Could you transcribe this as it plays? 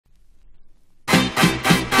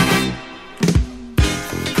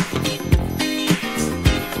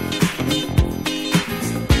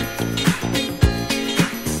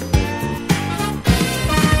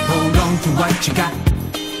what you got.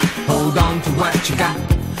 Hold on to what you got.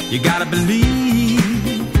 You gotta believe,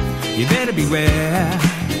 you better beware.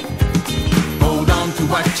 Hold on to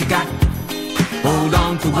what you got. Hold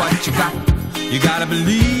on to what you got. You gotta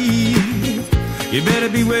believe, you better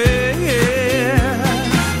beware.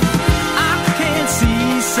 I can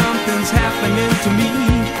see something's happening to me,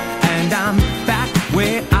 and I'm back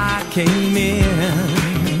where I came in.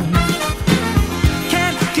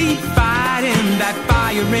 Can't keep fighting that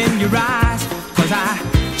fire in your eyes, 'cause I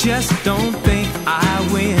just don't think I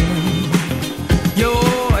win.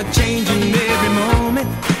 You're changing every moment,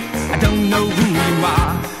 I don't know who you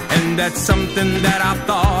are, and that's something that I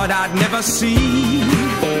thought I'd never see.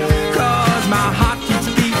 'Cause my heart keeps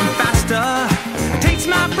beating faster, takes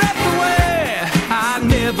my breath away. I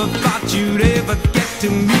never thought you'd ever get to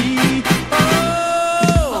me.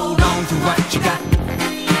 Hold on to what you got.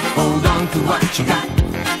 Hold on to what you got.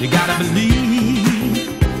 You gotta believe,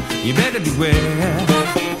 you better beware.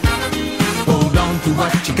 Hold on to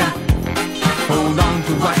what you got. Hold on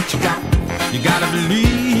to what you got. You gotta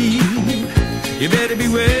believe, you better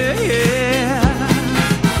beware.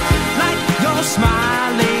 Like your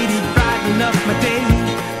smile, lady, brighten up my day,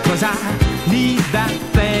 'cause I need that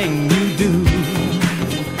thing you do.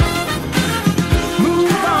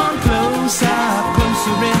 Move on closer,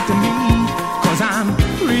 closer into me, 'cause I'm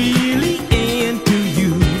really into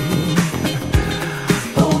you.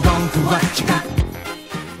 Hold on to what you got.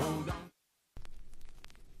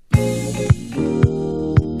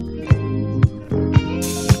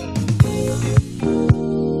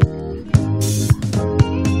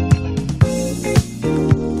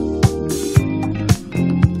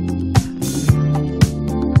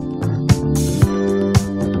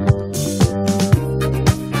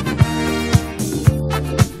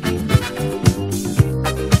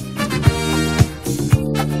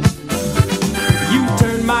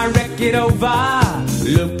 It over,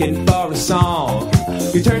 looking for a song.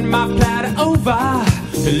 You turn my platter over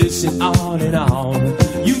to listen on and on.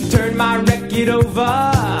 You turn my record over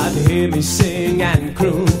to hear me sing and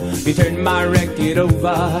croon. You turn my record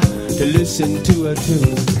over to listen to a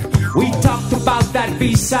tune. We talked about that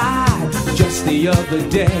B-side just the other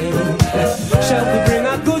day. Shall we bring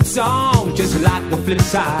a good song just like the flip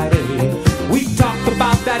side? We talked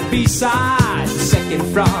about that B-side, second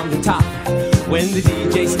from the top. When the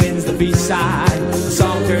DJ spins the B-side, the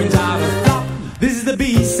song turns out a flop. This is the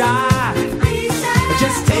B-side.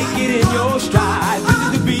 Just take it in your stride. This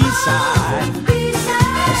is the B-side.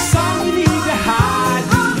 A song you need to hide.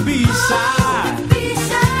 This is the B-side.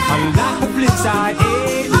 Unlike the flip side,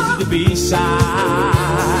 hey, this is the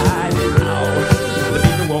B-side. Now, the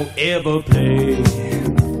people won't ever play.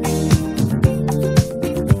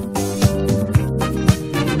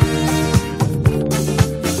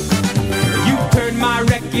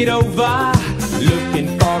 It over, looking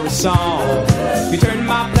for a song. You turn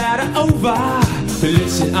my platter over to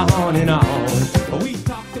listen on and on.